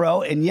 4 in a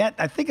row, and yet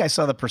I think I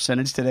saw the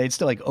percentage today. It's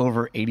still like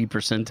over 80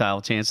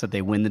 percentile chance that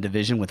they win the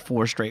division with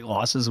 4 straight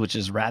losses, which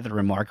is rather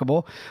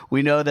remarkable.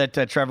 We know that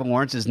Trevor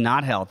Lawrence is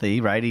not healthy,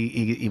 right?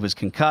 He was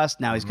concussed.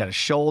 Now he's got a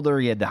shoulder.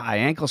 He had the high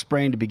ankle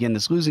sprain to begin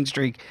this losing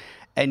streak,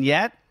 and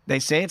yet they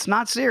say it's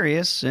not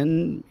serious,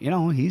 and, you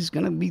know, he's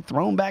going to be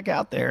thrown back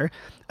out there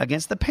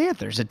against the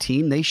Panthers, a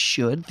team they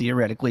should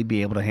theoretically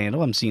be able to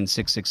handle. I'm seeing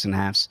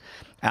 6.5s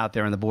out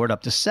there on the board,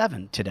 up to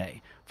 7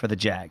 today for the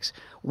Jags.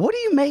 What do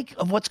you make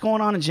of what's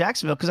going on in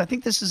Jacksonville? Because I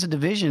think this is a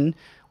division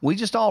we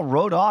just all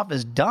wrote off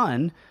as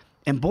done.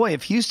 And boy,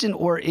 if Houston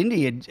or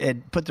Indy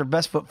had put their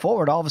best foot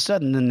forward, all of a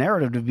sudden the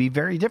narrative would be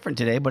very different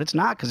today. But it's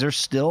not, because they're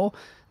still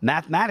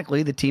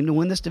mathematically the team to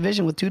win this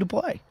division with 2 to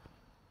play.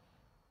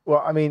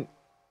 Well, I mean,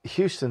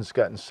 Houston's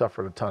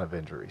suffered a ton of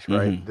injuries,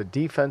 right? Mm-hmm. The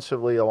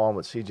defensively, along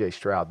with C.J.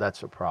 Stroud,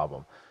 that's a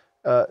problem.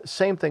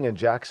 Same thing in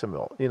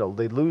Jacksonville. You know,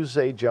 they lose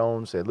Zay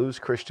Jones, they lose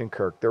Christian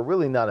Kirk. They're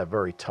really not a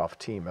very tough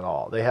team at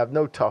all. They have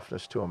no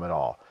toughness to them at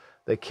all.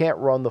 They can't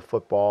run the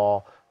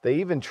football. They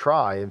even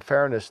try. In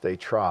fairness, they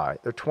try.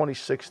 They're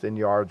 26th in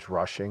yards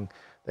rushing.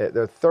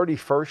 They're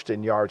 31st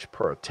in yards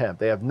per attempt.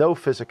 They have no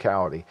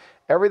physicality.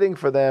 Everything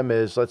for them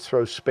is, let's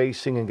throw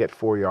spacing and get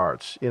 4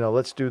 yards. You know,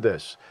 let's do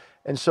this.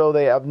 And so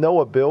they have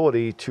no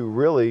ability to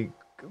really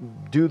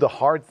do the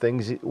hard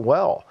things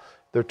well.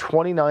 They're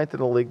 29th in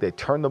the league. They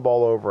turn the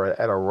ball over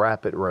at a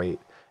rapid rate.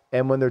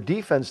 And when their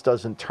defense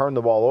doesn't turn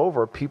the ball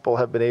over, people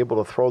have been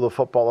able to throw the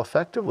football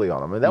effectively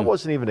on them. And that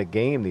wasn't even a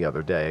game the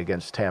other day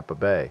against Tampa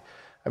Bay.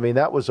 I mean,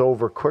 that was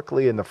over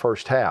quickly in the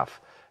first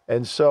half.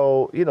 And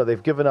so, you know,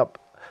 they've given up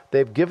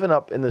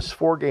in this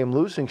 4-game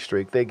losing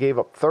streak. They gave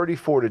up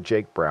 34 to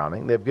Jake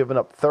Browning. They've given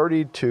up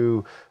 30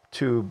 to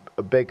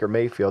Baker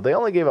Mayfield. They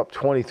only gave up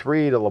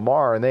 23 to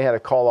Lamar, and they had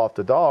to call off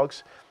the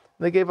dogs.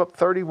 They gave up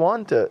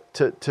 31 to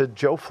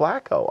Joe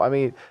Flacco. I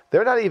mean,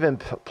 they're not even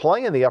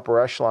playing the upper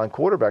echelon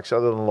quarterbacks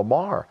other than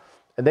Lamar.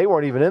 And they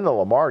weren't even in the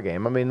Lamar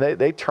game. I mean,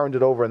 they turned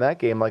it over in that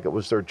game like it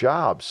was their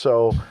job.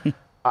 So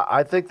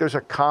I think there's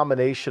a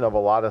combination of a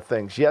lot of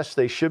things. Yes,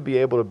 they should be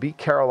able to beat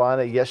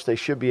Carolina. Yes, they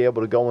should be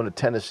able to go into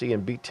Tennessee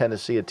and beat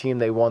Tennessee, a team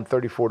they won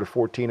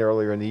 34-14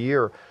 earlier in the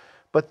year.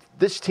 But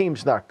this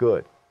team's not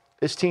good.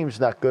 This team's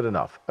not good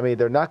enough. I mean,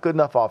 they're not good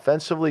enough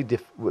offensively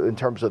in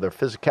terms of their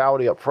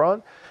physicality up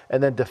front.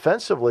 And then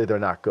defensively, they're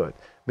not good.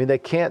 I mean,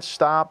 they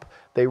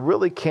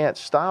really can't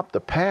stop the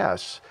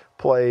pass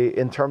play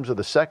in terms of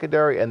the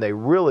secondary, and they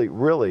really,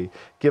 really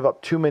give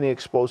up too many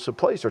explosive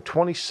plays. They're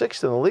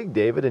 26th in the league,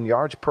 David, in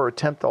yards per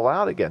attempt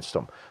allowed against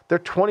them. They're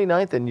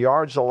 29th in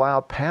yards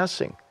allowed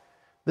passing.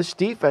 This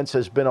defense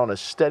has been on a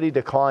steady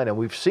decline, and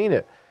we've seen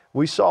it.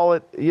 We saw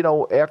it, you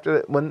know,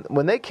 after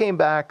when they came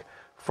back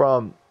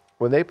from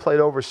when they played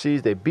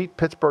overseas, they beat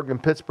Pittsburgh in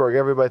Pittsburgh.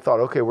 Everybody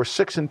thought, okay, we're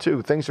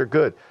 6-2, things are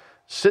good.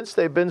 Since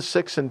they've been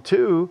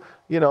 6-2,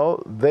 you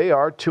know, they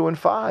are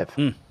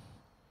 2-5.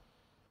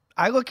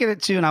 I look at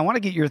it too, and I want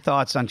to get your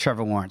thoughts on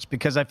Trevor Lawrence,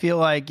 because I feel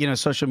like, you know,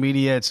 social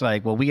media, it's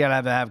like, well, we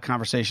got to have a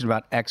conversation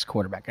about X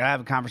quarterback. I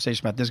have a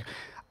conversation about this.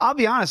 I'll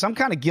be honest, I'm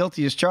kind of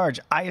guilty as charged.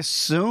 I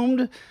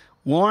assumed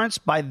Lawrence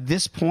by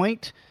this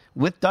point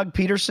with Doug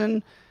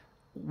Peterson,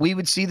 we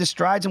would see the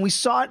strides, and we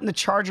saw it in the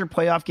Charger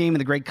playoff game and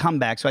the great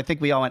comeback. So I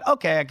think we all went,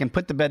 okay, I can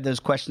put to bed those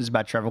questions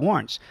about Trevor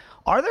Lawrence.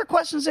 Are there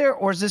questions there,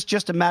 or is this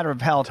just a matter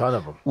of health? A ton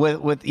of them.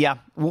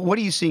 What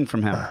are you seeing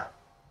from him?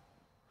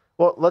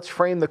 Well, let's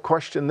frame the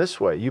question this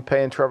way. You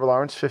paying Trevor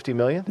Lawrence $50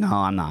 million? No,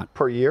 I'm not.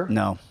 Per year?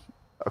 No.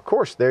 Of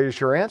course, there's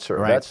your answer.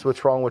 Right. That's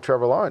what's wrong with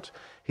Trevor Lawrence.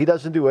 He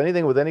doesn't do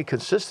anything with any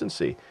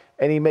consistency,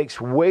 and he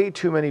makes way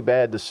too many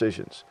bad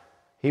decisions.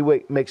 He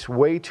makes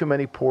way too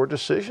many poor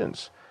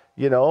decisions.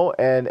 You know,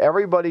 and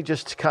everybody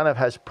just kind of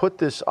has put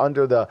this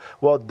under the,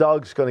 well,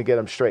 Doug's going to get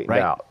him straightened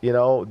out. You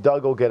know,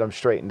 Doug will get him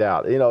straightened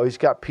out. You know, he's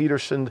got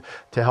Peterson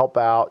to help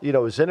out. You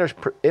know, his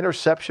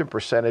interception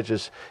percentage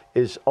is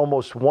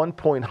almost 1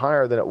 point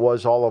higher than it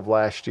was all of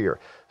last year.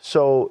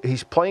 So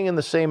he's playing in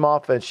the same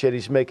offense, yet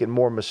he's making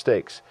more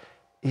mistakes.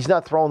 He's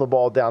not throwing the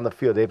ball down the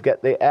field.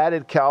 They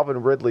added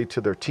Calvin Ridley to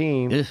their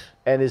team,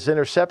 and his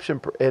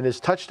interception and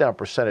his touchdown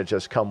percentage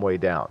has come way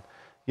down.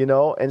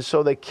 and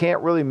so they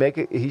can't really make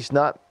it. He's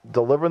not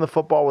delivering the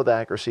football with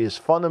accuracy. His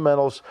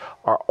fundamentals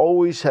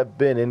always have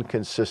been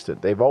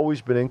inconsistent. They've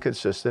always been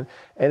inconsistent,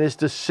 and his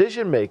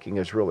decision-making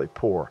is really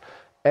poor.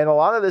 And a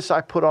lot of this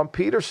I put on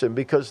Peterson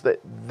because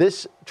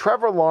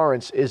Trevor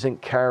Lawrence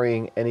isn't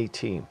carrying any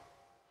team.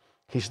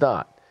 He's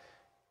not.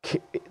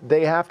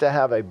 They have to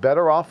have a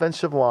better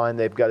offensive line.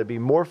 They've got to be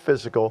more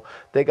physical.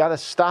 They got to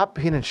stop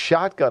being in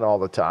shotgun all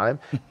the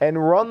time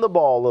and run the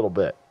ball a little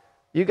bit.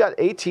 You got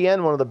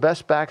ATN, one of the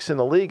best backs in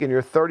the league, and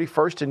you're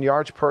 31st in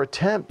yards per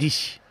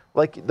attempt.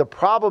 Like, the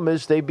problem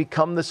is they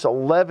become this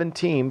 11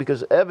 team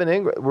because Evan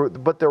Ingram,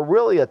 but they're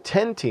really a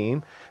 10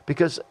 team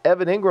because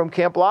Evan Ingram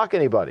can't block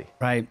anybody.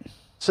 Right.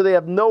 So they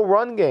have no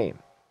run game.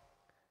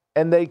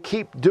 And they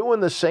keep doing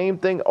the same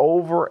thing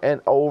over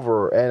and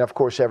over. And, of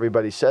course,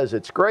 everybody says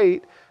it's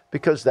great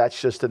because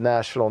that's just a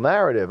national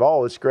narrative.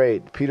 Oh, it's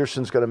great.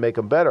 Peterson's going to make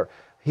them better.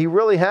 He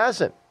really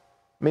hasn't.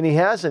 I mean, he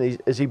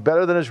hasn't. Is he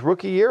better than his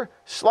rookie year?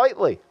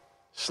 Slightly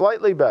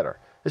better.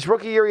 His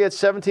rookie year, he had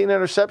 17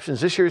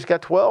 interceptions. This year, he's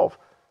got 12.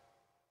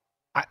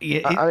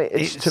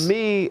 To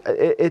me,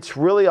 it's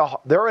really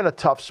they're in a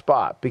tough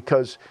spot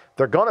because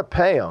they're going to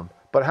pay him,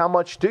 but how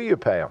much do you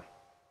pay him?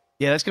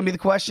 Yeah, that's going to be the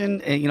question.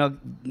 And,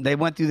 they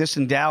went through this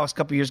in Dallas a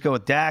couple years ago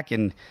with Dak,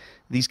 and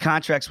these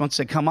contracts, once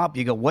they come up,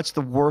 you go, what's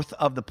the worth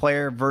of the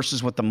player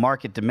versus what the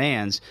market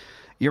demands?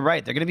 You're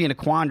right. They're going to be in a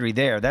quandary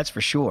there. That's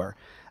for sure.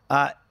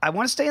 I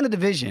want to stay in the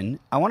division.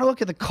 I want to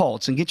look at the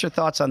Colts and get your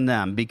thoughts on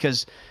them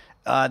because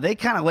they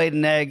kind of laid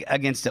an egg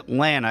against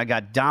Atlanta,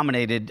 got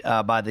dominated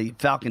by the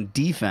Falcon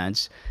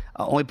defense,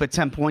 only put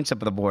 10 points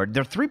up on the board.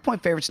 They're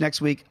 3-point favorites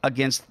next week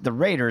against the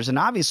Raiders, and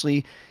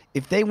obviously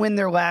if they win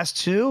their last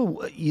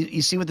two,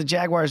 you see what the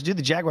Jaguars do.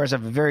 The Jaguars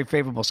have a very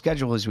favorable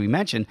schedule, as we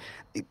mentioned.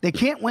 They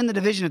can't win the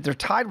division if they're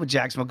tied with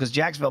Jacksonville because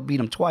Jacksonville beat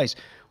them twice.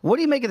 What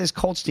do you make of this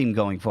Colts team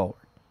going forward?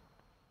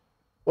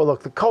 Well,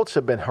 look, the Colts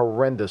have been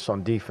horrendous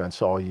on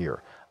defense all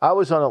year. I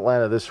was on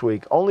Atlanta this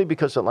week only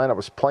because Atlanta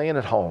was playing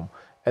at home,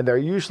 and they're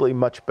usually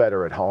much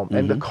better at home. Mm-hmm.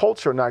 And the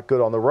Colts are not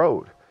good on the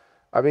road.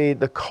 I mean,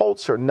 the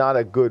Colts are not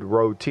a good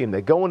road team.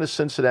 They go into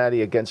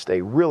Cincinnati against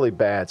a really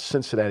bad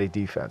Cincinnati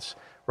defense,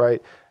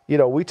 right?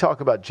 We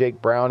talk about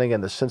Jake Browning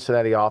and the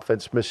Cincinnati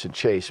offense missing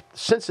Chase.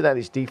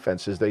 Cincinnati's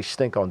defenses, they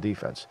stink on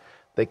defense.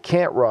 They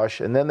can't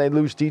rush, and then they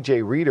lose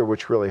DJ Reader,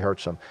 which really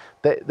hurts them.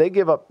 They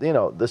give up,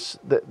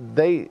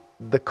 the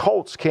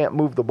Colts can't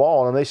move the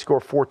ball, and they score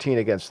 14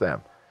 against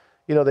them.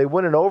 They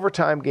win an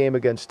overtime game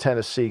against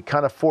Tennessee,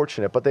 kind of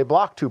fortunate, but they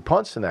blocked 2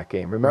 punts in that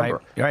game,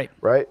 remember?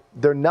 Right?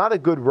 They're not a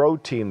good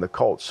road team, the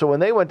Colts. So when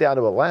they went down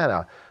to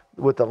Atlanta,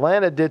 what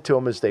Atlanta did to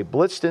them is they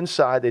blitzed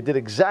inside. They did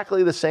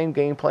exactly the same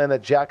game plan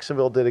that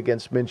Jacksonville did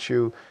against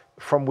Minshew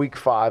from week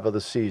 5 of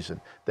the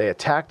season. They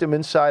attacked him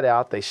inside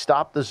out. They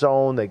stopped the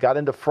zone. They got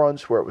into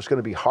fronts where it was going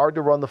to be hard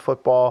to run the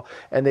football,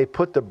 and they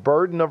put the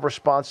burden of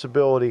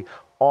responsibility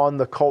on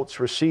the Colts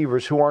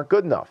receivers who aren't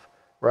good enough,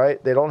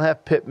 right? They don't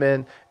have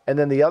Pittman, and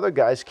then the other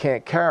guys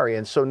can't carry.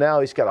 And so now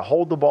he's got to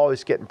hold the ball.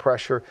 He's getting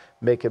pressure,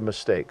 making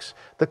mistakes.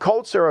 The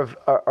Colts are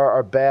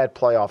a bad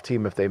playoff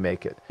team if they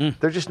make it.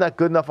 They're just not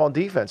good enough on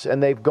defense.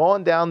 And they've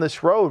gone down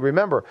this road.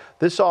 Remember,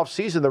 this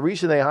offseason, the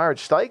reason they hired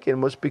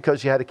Steichen was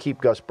because you had to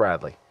keep Gus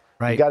Bradley.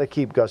 Right. You got to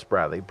keep Gus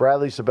Bradley.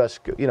 Bradley's the best,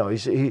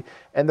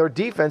 and their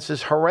defense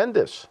is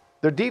horrendous.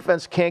 Their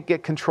defense can't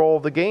get control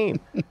of the game.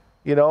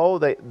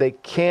 They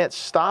can't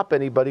stop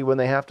anybody when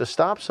they have to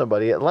stop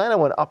somebody. Atlanta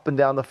went up and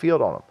down the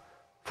field on them.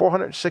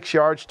 406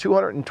 yards,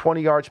 220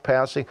 yards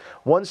passing,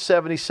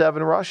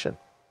 177 rushing.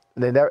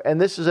 And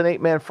this is an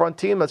 8-man front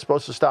team that's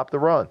supposed to stop the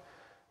run.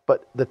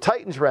 But the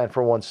Titans ran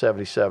for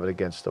 177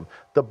 against them.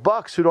 The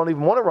Bucs, who don't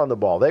even want to run the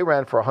ball, they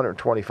ran for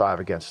 125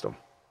 against them.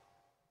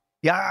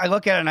 Yeah, I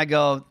look at it and I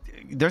go,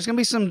 there's going to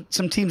be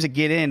some teams that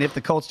get in. If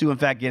the Colts do, in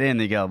fact, get in,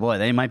 they go, boy,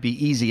 they might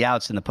be easy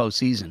outs in the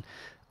postseason.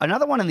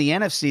 Another one in the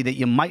NFC that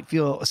you might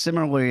feel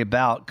similarly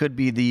about could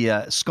be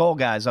the Skull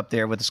guys up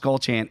there with the Skull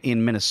chant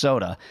in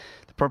Minnesota,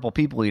 the Purple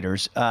People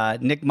Eaters.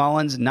 Nick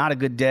Mullins, not a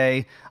good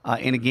day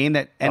in a game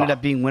that ended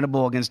up being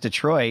winnable against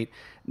Detroit.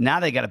 Now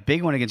they got a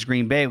big one against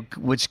Green Bay,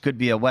 which could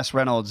be a Wes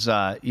Reynolds,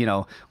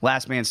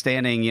 last man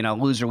standing,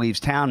 loser leaves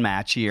town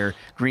match here,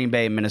 Green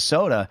Bay and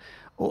Minnesota.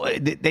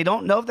 They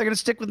don't know if they're going to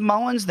stick with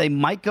Mullins. They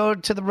might go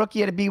to the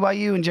rookie at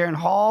BYU and Jaron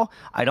Hall.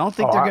 I don't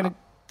think they're going to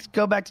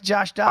go back to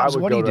Josh Dobbs.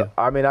 What do you do?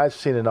 I've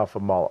seen enough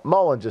of Mullen.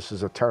 Mullen just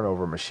is a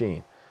turnover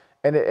machine.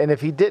 And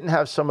if he didn't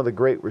have some of the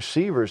great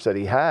receivers that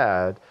he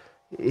had,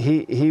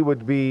 he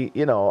would be,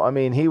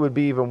 he would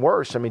be even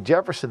worse. I mean,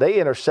 Jefferson, they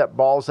intercept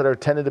balls that are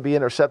tended to be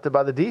intercepted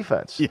by the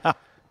defense. Yeah.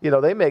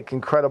 They make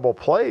incredible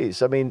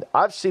plays. I mean,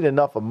 I've seen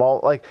enough of Mullen.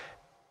 Like,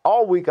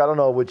 all week, I don't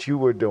know what you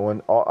were doing,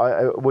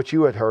 what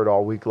you had heard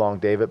all week long,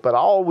 David, but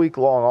all week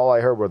long, all I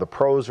heard were the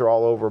pros are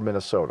all over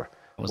Minnesota.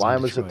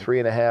 Line was at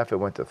 3.5. It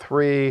went to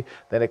 3.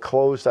 Then it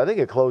closed. I think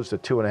it closed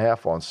at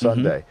 2.5 on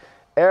Sunday.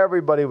 Mm-hmm.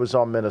 Everybody was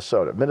on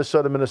Minnesota.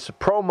 Minnesota,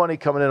 pro money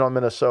coming in on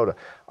Minnesota.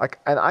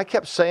 And I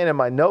kept saying in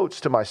my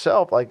notes to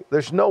myself,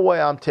 there's no way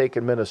I'm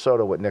taking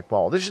Minnesota with Nick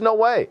Mullins. There's no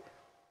way.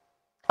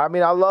 I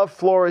mean, I love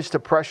Flores to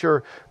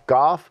pressure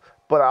Goff,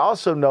 but I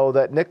also know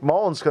that Nick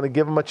Mullen's going to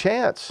give him a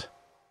chance.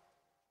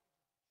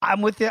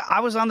 I'm with you. I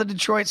was on the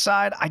Detroit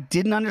side. I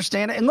didn't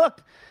understand it. And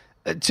look,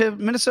 to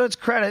Minnesota's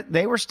credit,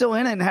 they were still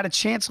in it and had a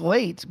chance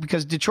late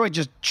because Detroit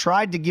just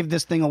tried to give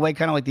this thing away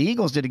kind of like the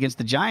Eagles did against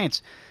the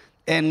Giants.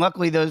 And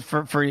luckily, those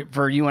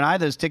for you and I,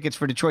 those tickets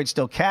for Detroit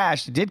still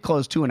cashed. It did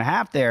close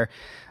 2.5 there.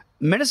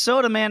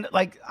 Minnesota, man,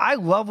 like I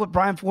love what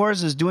Brian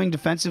Flores is doing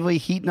defensively,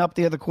 heating up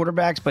the other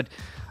quarterbacks, but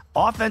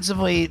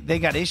offensively, they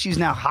got issues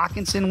now.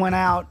 Hawkinson went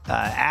out.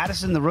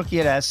 Addison, the rookie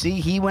at SC,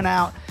 he went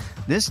out.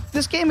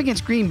 This game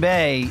against Green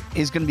Bay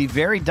is going to be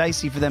very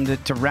dicey for them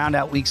to round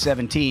out Week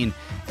 17.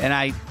 And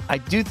I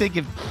do think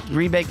if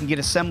Green Bay can get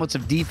a semblance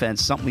of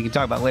defense, something we can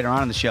talk about later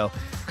on in the show,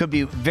 could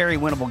be a very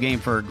winnable game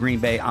for Green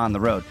Bay on the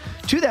road.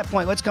 To that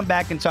point, let's come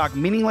back and talk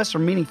meaningless or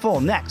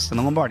meaningful next on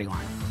the Lombardi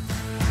Line.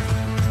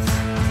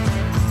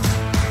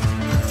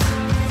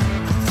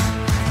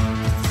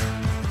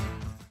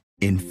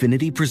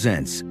 Infiniti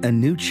presents a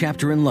new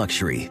chapter in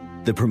luxury,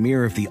 the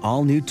premiere of the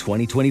all-new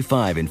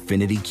 2025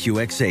 Infiniti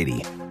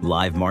QX80,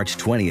 live March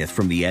 20th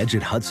from the Edge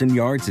at Hudson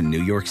Yards in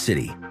New York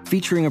City,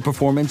 featuring a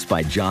performance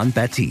by John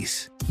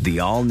Batiste. The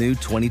all-new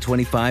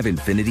 2025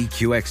 Infiniti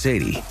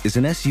QX80 is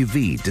an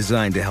SUV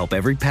designed to help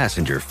every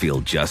passenger feel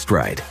just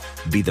right.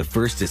 Be the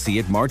first to see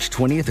it March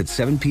 20th at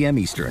 7 p.m.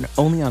 Eastern,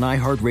 only on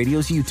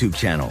iHeartRadio's YouTube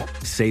channel.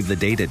 Save the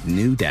date at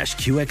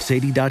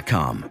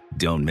new-QX80.com.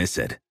 Don't miss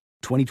it.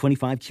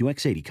 2025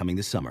 QX80 coming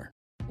this summer.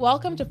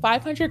 Welcome to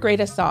 500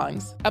 Greatest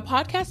Songs, a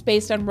podcast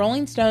based on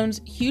Rolling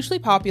Stone's hugely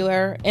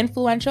popular,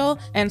 influential,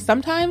 and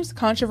sometimes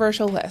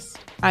controversial list.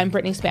 I'm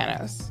Brittany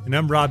Spanos. And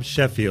I'm Rob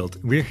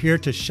Sheffield. We're here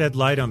to shed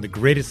light on the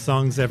greatest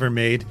songs ever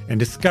made and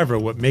discover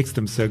what makes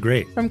them so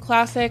great. From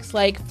classics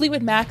like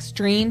Fleetwood Mac's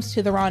Dreams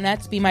to the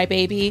Ronettes' Be My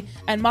Baby,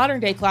 and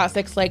modern-day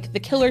classics like The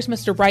Killer's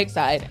Mr.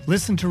 Brightside.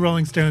 Listen to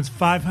Rolling Stone's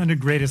 500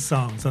 Greatest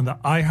Songs on the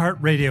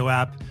iHeartRadio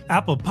app,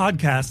 Apple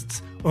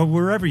Podcasts, or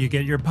wherever you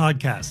get your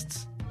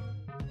podcasts.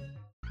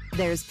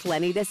 There's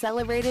plenty to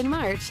celebrate in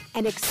March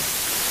and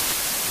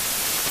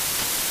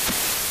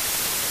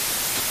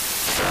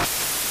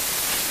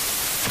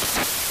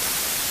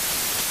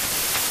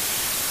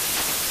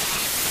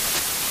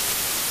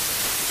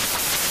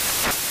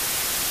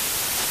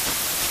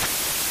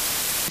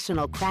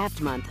National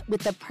Craft Month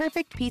with the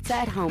perfect pizza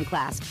at home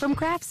class from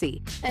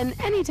Craftsy. And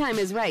anytime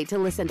is right to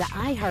listen to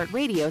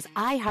iHeartRadio's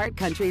iHeart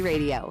Country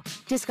Radio.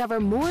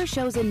 Discover more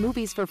shows and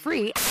movies for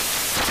free